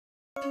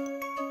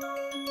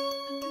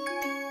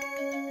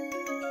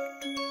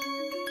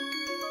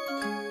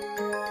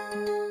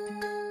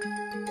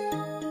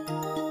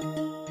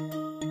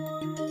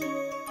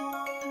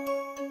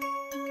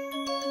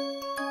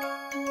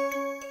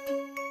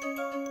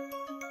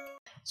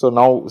So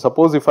now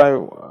suppose if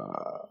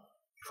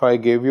I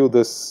gave you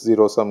this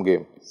zero sum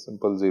game,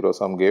 simple zero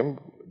sum game,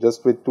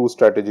 just with two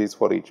strategies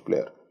for each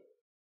player.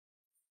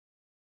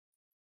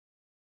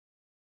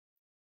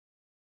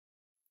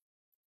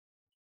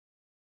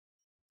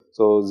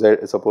 So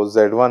suppose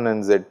Z1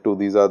 and Z2,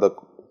 these are the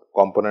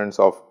components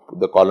of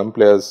the column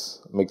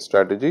players mixed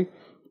strategy.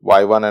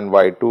 Y1 and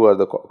Y2 are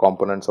the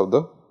components of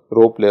the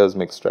row players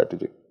mixed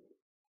strategy.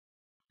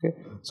 Okay.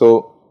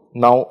 So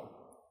now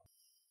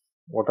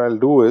what I'll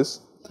do is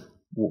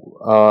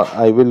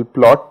I will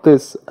plot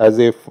this as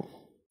if,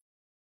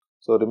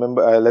 so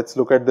remember, let's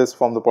look at this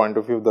from the point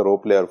of view of the row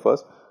player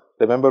first.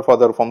 Remember,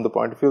 from the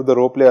point of view of the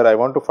row player, I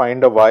want to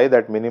find a Y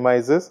that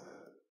minimizes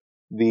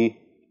the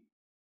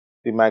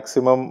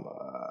maximum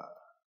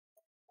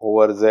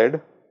over Z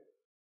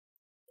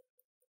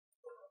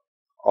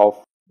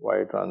of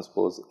Y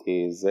transpose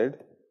A Z,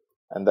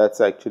 and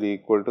that's actually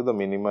equal to the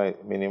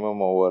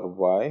minimum over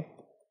Y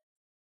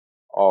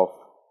of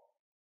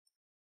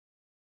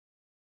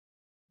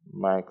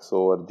max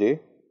over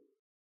J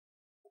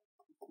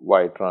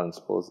Y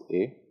transpose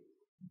A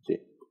J.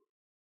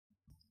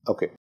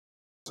 Okay.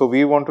 So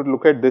we want to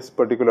look at this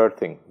particular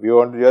thing. We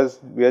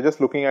are just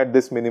looking at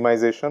this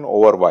minimization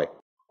over Y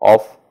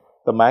of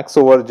the max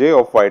over J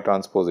of Y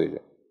transpose A J.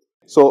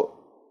 So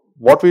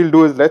what we will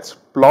do is, let's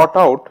plot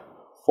out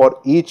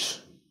for each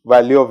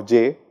value of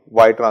J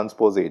Y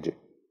transpose A J.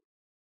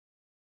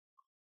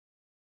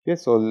 Okay,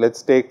 so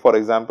let's take for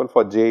example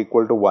for J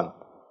equal to 1.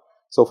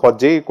 So for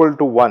J equal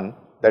to 1,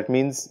 that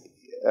means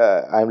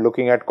I am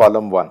looking at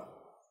column 1.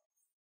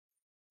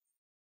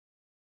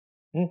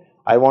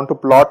 I want to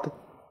plot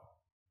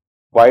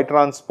Y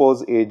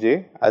transpose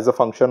AJ as a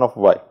function of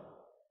Y.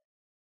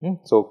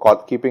 So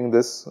keeping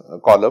this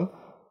column,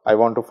 I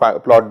want to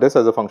plot this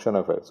as a function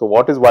of Y. So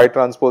what is Y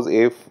transpose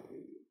A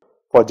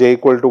for J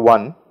equal to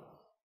 1?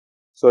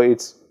 So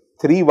it's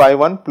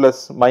 3Y1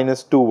 plus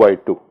minus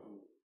 2Y2,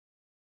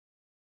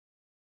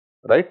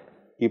 right,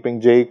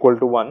 keeping J equal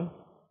to 1.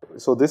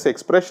 So this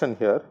expression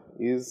here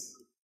is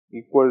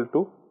equal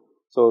to,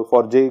 so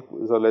for J,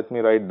 so let me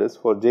write this,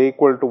 for J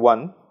equal to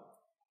 1,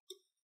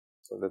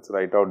 so let's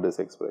write out this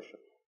expression.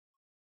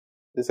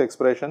 This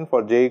expression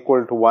for J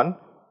equal to 1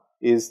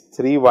 is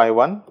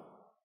 3Y1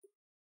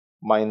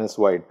 minus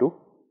Y2,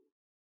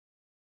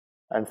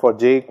 and for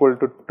J equal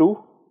to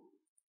 2,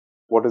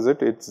 what is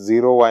it? It's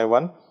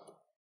 0Y1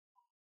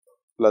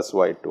 plus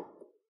Y2.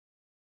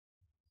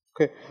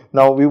 Okay.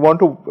 Now we want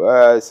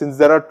to, since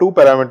there are two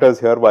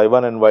parameters here,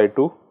 Y1 and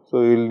Y2, so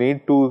we will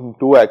need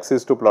two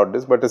axes to plot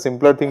this, but a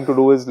simpler thing to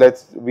do is,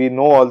 we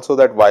know also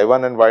that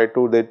Y1 and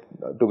Y2, they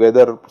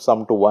together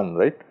sum to 1,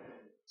 right.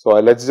 So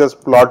let's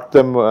just plot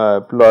them,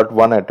 plot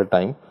one at a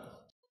time.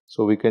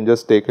 So we can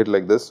just take it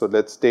like this. So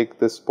let's take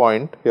this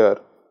point here.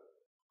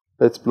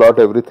 Let's plot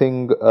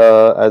everything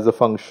as a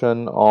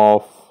function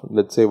of,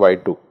 let's say,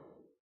 Y2.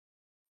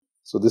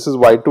 So this is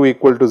Y2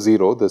 equal to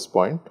 0, this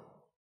point.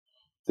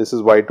 This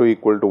is Y2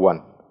 equal to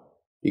 1.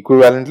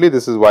 Equivalently,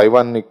 this is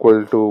Y1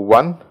 equal to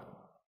 1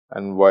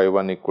 and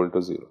Y1 equal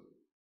to 0.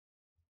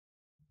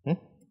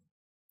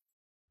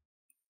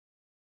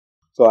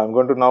 So I am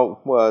going to now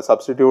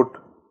substitute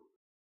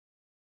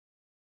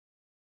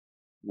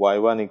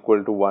Y1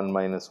 equal to 1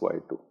 minus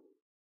Y2.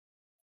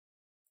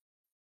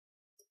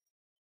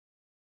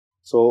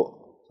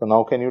 So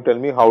now can you tell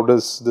me how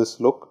does this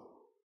look?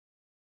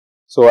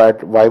 So at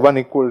Y1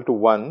 equal to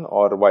 1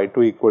 or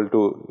Y2 equal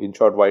to, in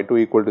short,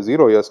 Y2 equal to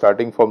 0, you are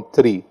starting from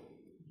 3,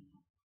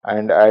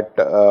 and at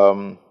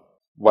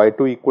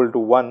Y2 equal to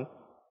 1,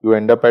 you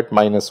end up at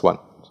minus 1.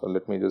 So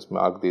let me just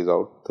mark these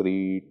out: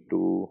 3,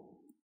 2,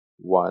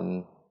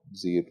 1,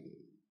 0,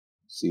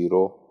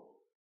 0,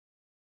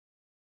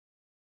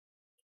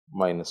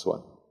 minus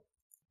 1.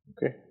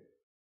 Okay.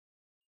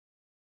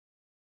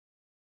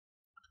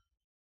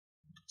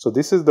 So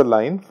this is the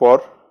line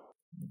for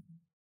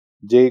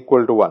J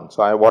equal to 1.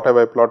 So what have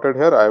I plotted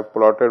here? I have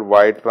plotted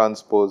Y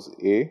transpose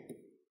A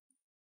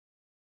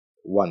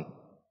 1.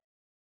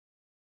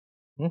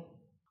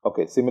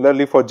 Okay.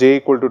 Similarly for J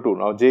equal to 2.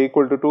 Now J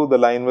equal to 2, the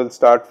line will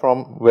start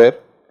from where?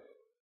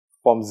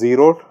 From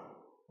 0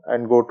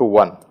 and go to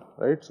 1,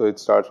 right. So it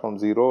starts from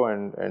 0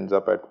 and ends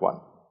up at 1.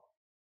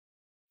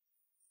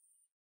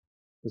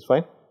 Is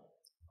fine?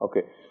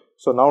 Okay.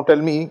 So now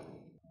tell me,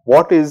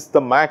 what is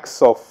the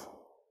max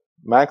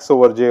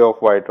over J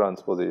of Y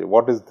transpose A?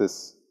 What is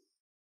this?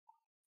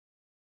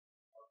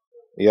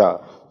 Yeah,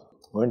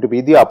 going to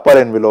be the upper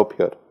envelope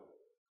here,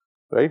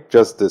 right,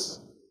 just this.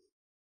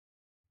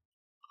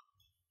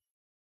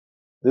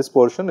 This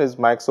portion is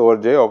max over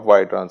J of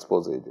Y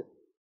transpose AJ.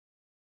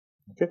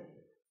 Okay.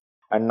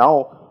 And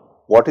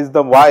now what is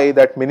the Y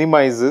that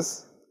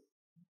minimizes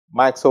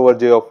max over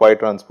J of Y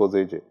transpose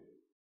AJ?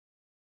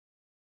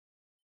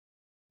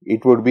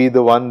 It would be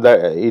the one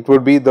that, it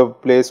would be the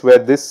place where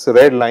this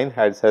red line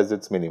has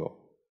its minimum.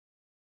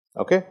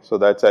 Okay. So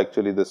that's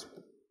actually this,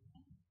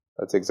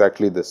 that's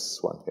exactly this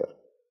one here.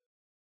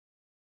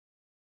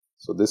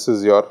 So this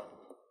is your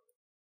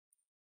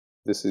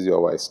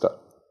Y star.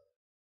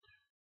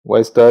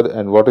 y star,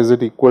 and what is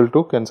it equal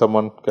to? Can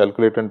someone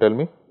calculate and tell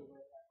me?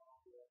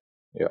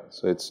 Yeah,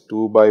 so it's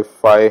 2 by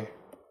phi,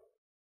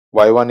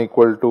 y1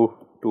 equal to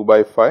 2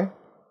 by phi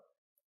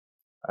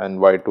and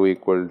y2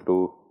 equal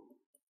to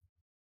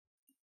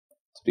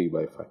 3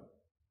 by phi.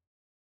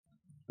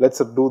 Let's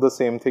do the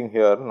same thing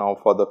here now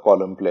for the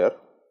column player.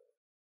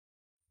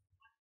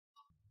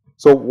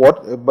 So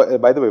what,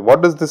 by the way,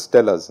 what does this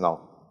tell us now?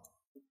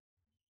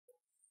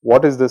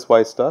 What is this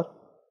y star?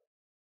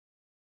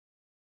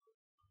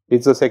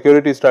 It's a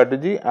security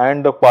strategy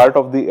and the part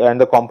of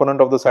the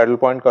component of the saddle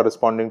point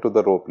corresponding to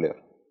the row player.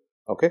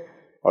 Okay,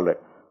 all right.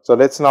 So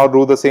let's now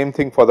do the same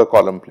thing for the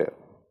column player.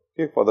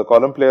 Okay, for the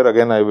column player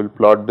again I will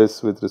plot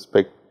this with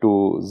respect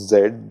to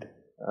z.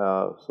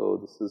 So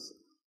this is,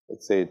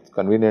 let's say it's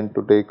convenient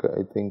to take,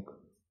 I think,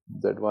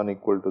 z1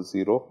 equal to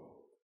 0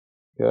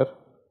 here,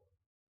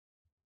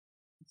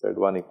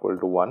 z1 equal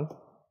to 1,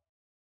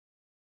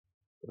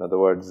 in other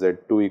words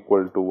z2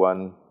 equal to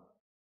 1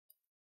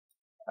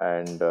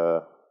 and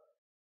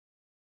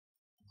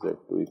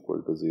z2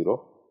 equal to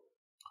 0.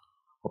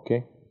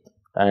 Okay,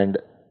 and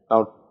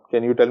now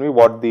can you tell me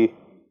what the,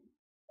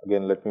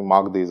 again let me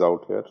mark these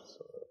out here.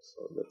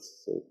 So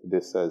let's say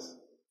this as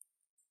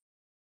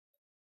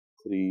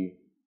 3,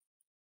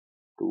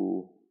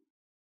 2,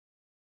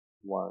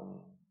 1,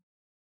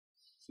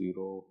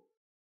 0,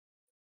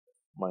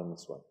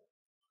 minus 1.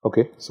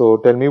 Okay, so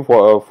tell me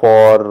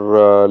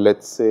for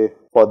let's say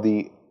for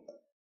the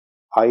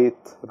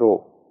ith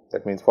row,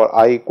 that means for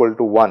I equal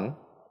to 1,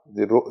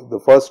 the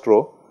first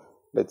row,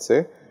 let's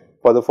say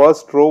for the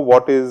first row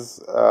what is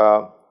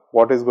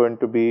going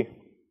to be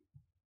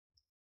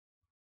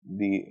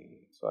the,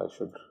 so I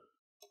should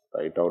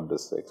write out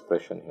this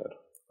expression here.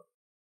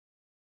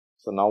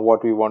 So now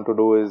what we want to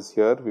do is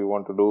here we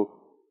want to do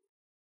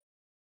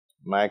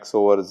max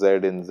over z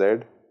in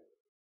z,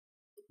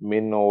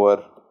 min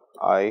over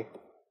I,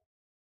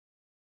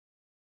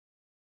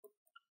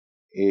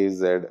 a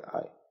z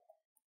I.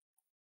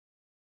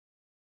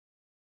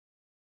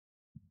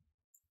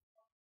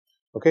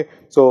 Okay,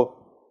 so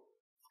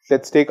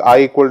let's take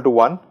I equal to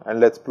 1 and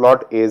let's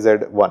plot a z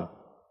 1.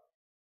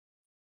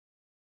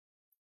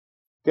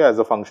 Okay, as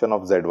a function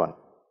of z1.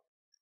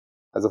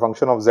 As a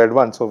function of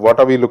z1, so what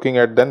are we looking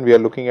at then? We are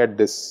looking at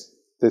this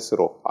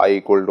row. I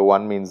equal to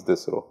 1 means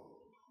this row.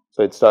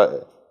 So it's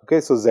okay.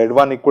 So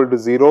z1 equal to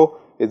 0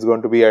 is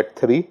going to be at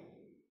 3.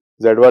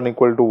 z1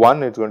 equal to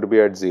 1 it's going to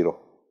be at 0.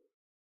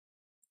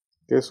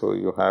 Okay, so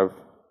you have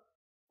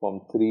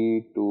from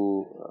 3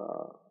 to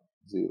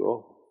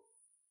 0.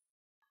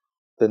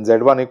 Then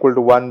z1 equal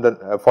to 1. Then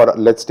for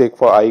let's take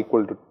for I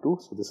equal to 2.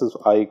 So this is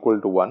I equal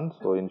to 1.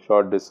 So in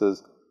short, this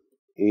is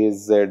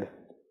az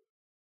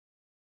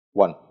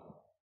 1.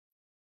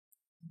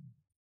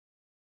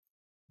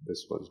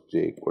 This was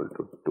j equal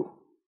to 2,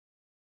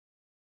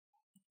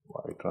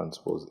 y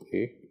transpose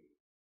A.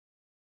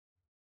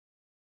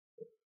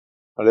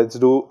 Now let's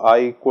do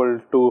I equal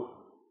to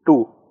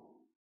 2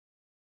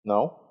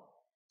 now.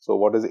 So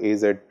what is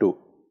az2?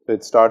 So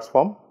it starts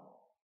from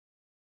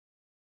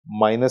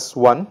minus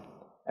 1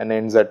 and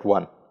ends at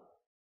 1,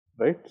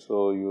 right?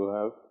 So you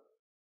have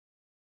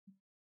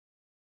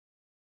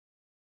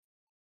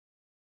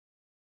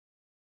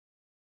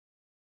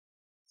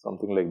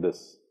something like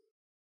this.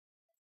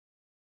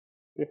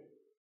 Okay.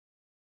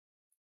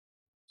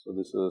 So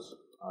this is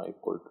I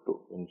equal to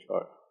 2 in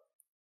short.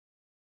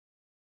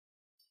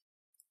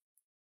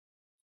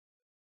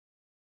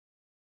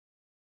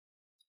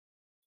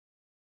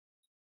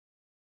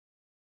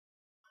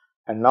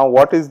 And now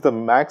what is the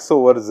max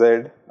over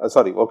z,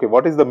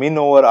 what is the min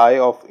over I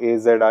of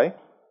azi?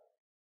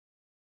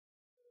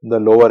 The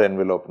lower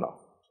envelope now.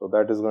 So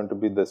that is going to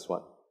be this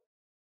one.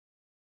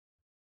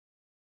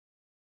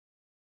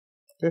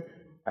 Okay.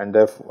 And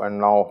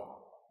now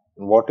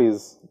what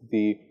is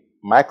the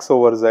max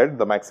over z,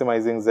 the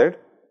maximizing z?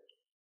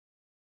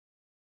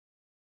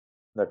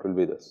 That will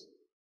be this.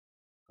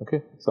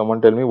 Okay.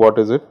 Someone tell me what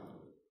is it?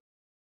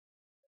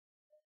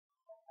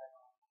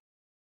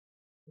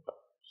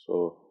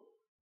 So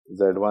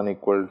z1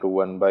 equal to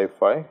 1 by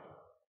phi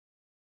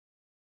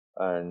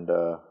and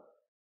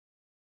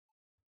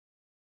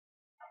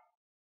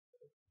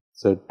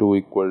z2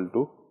 equal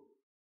to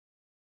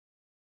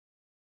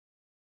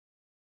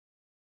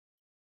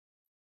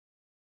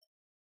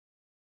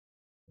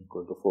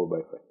equal to 4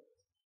 by 5.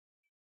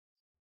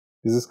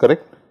 Is this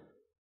correct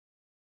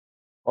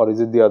or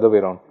is it the other way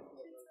around?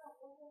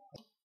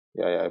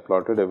 Yeah, I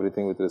plotted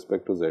everything with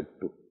respect to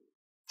z2.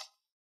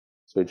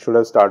 So it should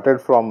have started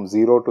from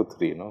 0 to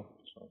 3, no?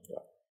 So,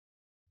 yeah.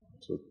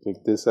 So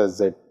take this as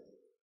z.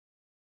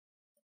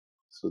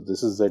 So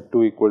this is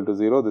z2 equal to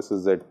 0, this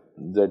is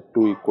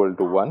z2 equal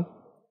to 1,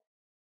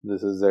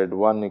 this is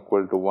z1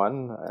 equal to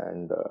 1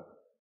 and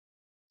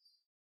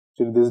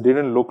actually this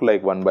didn't look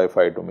like 1 by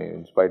 5 to me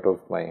in spite of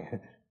my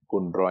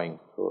good drawing.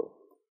 So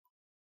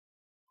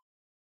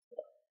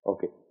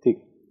okay,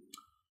 ठीक.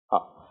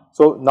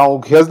 So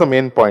now here's the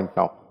main point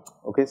now.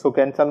 Okay, so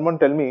can someone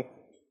tell me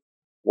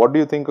what do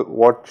you think,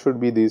 what should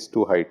be these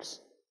two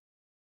heights?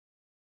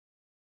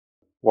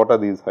 What are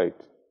these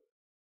heights?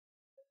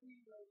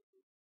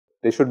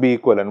 They should be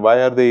equal. And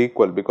why are they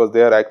equal? Because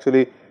they are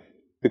actually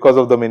because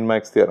of the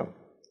min-max theorem,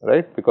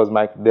 right? Because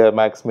they are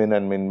max min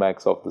and min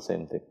max of the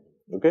same thing.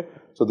 Okay.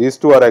 So, these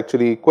two are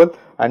actually equal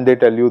and they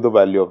tell you the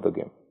value of the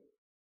game.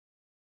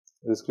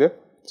 Is this clear?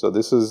 So,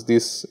 this is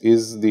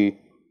the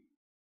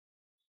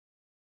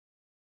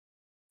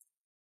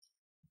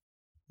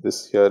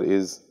this here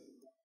is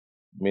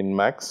min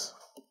max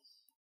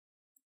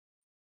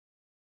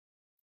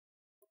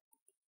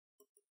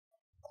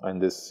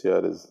and this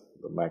here is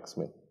the max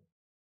min.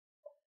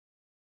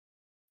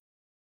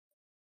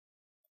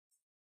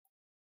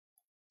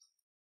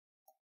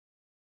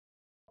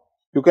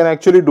 You can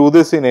actually do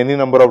this in any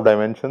number of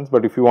dimensions,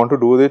 but if you want to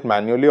do it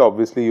manually,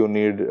 obviously you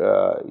need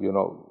you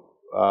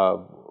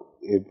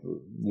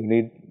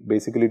need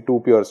basically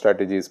 2 pure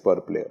strategies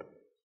per player,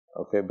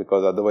 okay,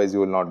 because otherwise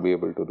you will not be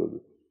able to do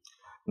this.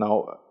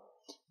 Now,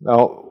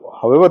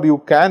 however, you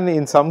can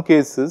in some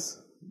cases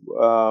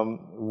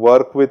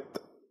work with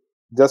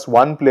just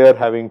one player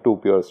having 2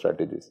 pure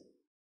strategies,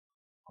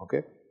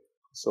 okay.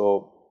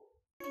 So,